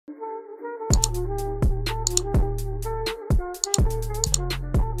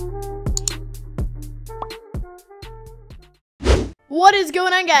What is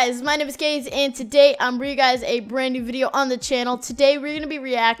going on, guys? My name is KayZ, and today I'm bringing you guys a brand new video on the channel. Today we're going to be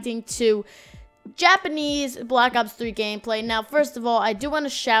reacting to Japanese Black Ops 3 gameplay. Now, first of all, I do want to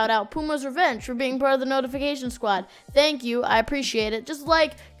shout out Puma's Revenge for being part of the notification squad. Thank you, I appreciate it. Just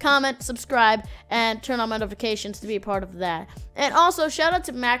like, comment, subscribe, and turn on my notifications to be a part of that. And also, shout out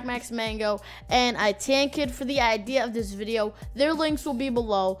to Max Mango and ITankid for the idea of this video. Their links will be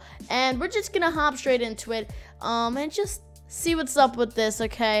below, and we're just gonna hop straight into it, and just see what's up with this,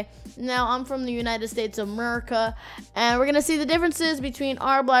 okay? Now, I'm from the United States of America, and we're gonna see the differences between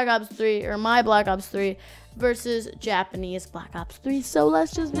our Black Ops 3, or my Black Ops 3, versus Japanese Black Ops 3, so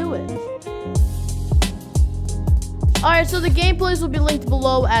let's just do it. Alright, so the gameplays will be linked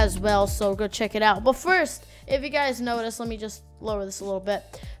below as well, so go check it out. But first, if you guys notice, let me just lower this a little bit.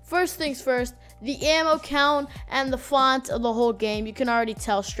 First things first, the ammo count and the font of the whole game, you can already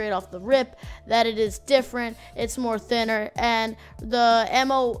tell straight off the rip that it is different. It's more thinner, and the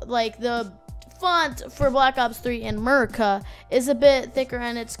ammo, like the font for Black Ops 3 in America is a bit thicker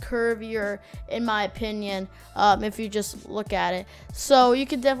and it's curvier, in my opinion, if you just look at it. So you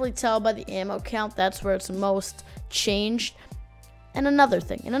can definitely tell by the ammo count, that's where it's most changed. And another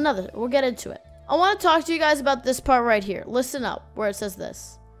thing, we'll get into it. I want to talk to you guys about this part right here. Listen up, where it says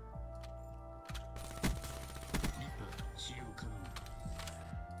this.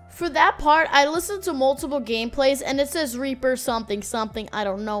 For that part, I listened to multiple gameplays and it says Reaper something something. I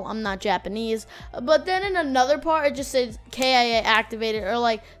don't know, I'm not Japanese. But then in another part, it just says KIA activated or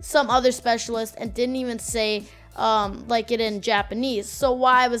like some other specialist, and didn't even say like it in Japanese. So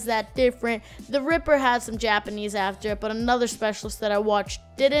why was that different? The Ripper had some Japanese after it, but another specialist that I watched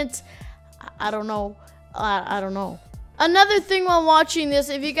didn't. I don't know. I don't know. Another thing while watching this,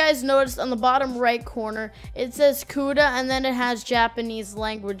 if you guys noticed on the bottom right corner, it says CUDA and then it has Japanese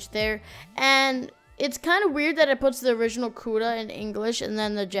language there. And it's kind of weird that it puts the original CUDA in English and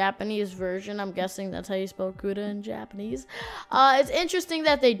then the Japanese version. I'm guessing that's how you spell CUDA in Japanese. It's interesting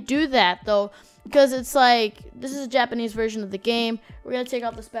that they do that though, because it's like, this is a Japanese version of the game. We're going to take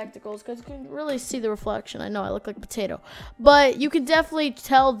off the spectacles because you can really see the reflection. I know I look like a potato. But you can definitely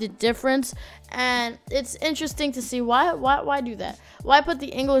tell the difference. And it's interesting to see why do that? Why put the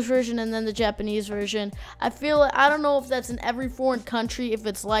English version and then the Japanese version? I don't know if that's in every foreign country, if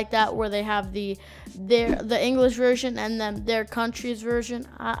it's like that, where they have the English version and then their country's version.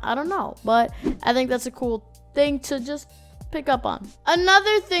 I don't know. But I think that's a cool thing to just pick up on.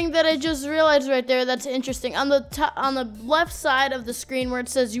 Another thing that I just realized right there that's interesting, on the left side of the screen where it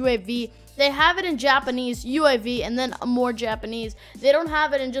says UAV, they have it in Japanese, UAV, and then more Japanese. They don't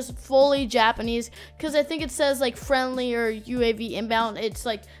have it in just fully Japanese, because I think it says like friendly or UAV inbound. It's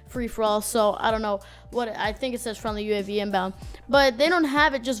like free for all, so I don't know what, I think it says friendly UAV inbound. But they don't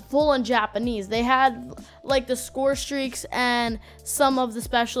have it just full in Japanese. They had like the score streaks and some of the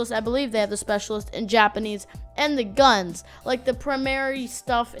specialists, I believe they have the specialist in Japanese, and the guns, like the primary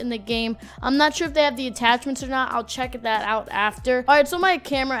stuff in the game. I'm not sure if they have the attachments or not. I'll check that out after. Alright, so my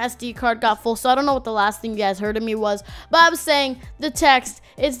camera SD card got full, so I don't know what the last thing you guys heard of me was, but I was saying the text,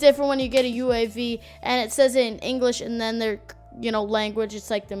 it's different when you get a UAV and it says it in English and then their, you know, language, it's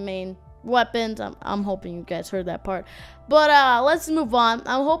like the main weapons. I'm hoping you guys heard that part. But let's move on.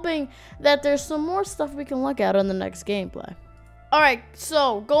 I'm hoping that there's some more stuff we can look at on the next gameplay. Alright,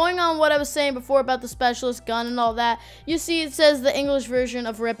 so going on what I was saying before about the specialist gun and all that, you see it says the English version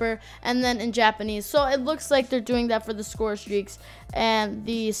of Ripper and then in Japanese. So it looks like they're doing that for the score streaks and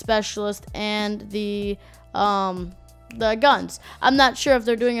the specialist and the guns. I'm not sure if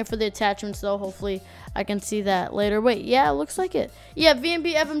they're doing it for the attachments though. Hopefully I can see that later. Wait, yeah, it looks like it. Yeah,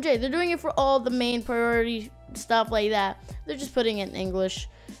 VMP, FMJ, they're doing it for all the main priority stuff like that. They're just putting it in English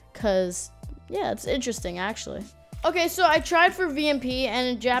because, yeah, it's interesting actually. Okay, so I tried for VMP, and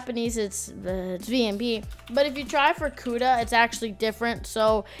in Japanese it's VMP, but if you try for CUDA, it's actually different.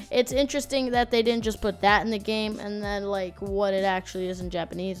 So it's interesting that they didn't just put that in the game and then like what it actually is in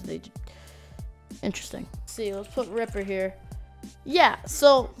Japanese. Interesting. Let's see, let's put Ripper here. Yeah,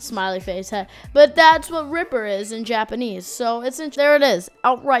 so smiley face, huh? But that's what Ripper is in Japanese. So it's there it is,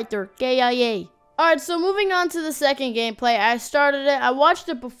 outright there, KIA. Alright, so moving on to the second gameplay. I started it, I watched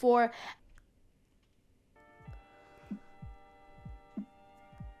it before.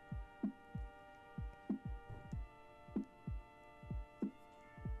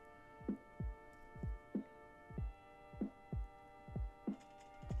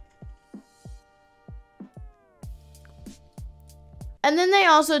 And then they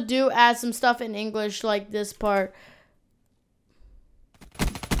also do add some stuff in English, like this part.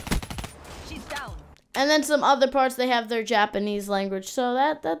 She's down. And then some other parts they have their Japanese language. So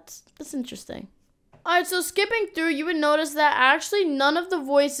that's interesting. Alright, so skipping through, you would notice that actually none of the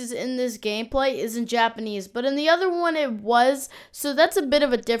voices in this gameplay is in Japanese, but in the other one it was, so that's a bit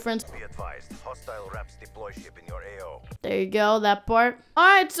of a difference. Be advised, hostile reps deploy ship in your AO. There you go, that part.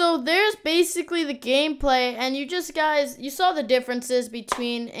 Alright, so there's basically the gameplay, and you saw the differences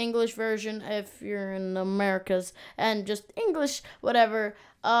between English version, if you're in Americas, and just English, whatever.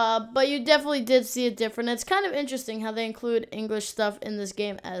 But you definitely did see a difference. It's kind of interesting how they include English stuff in this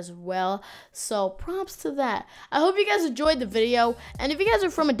game as well. So props to that. I hope you guys enjoyed the video. And if you guys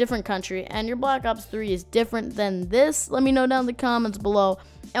are from a different country and your Black Ops 3 is different than this, let me know down in the comments below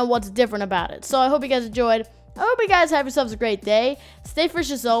and what's different about it. So I hope you guys enjoyed. I hope you guys have yourselves a great day. Stay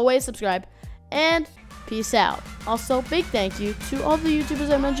fresh as always. Subscribe. And peace out. Also, big thank you to all the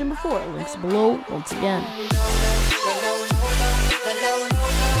YouTubers I mentioned before. Links below once again.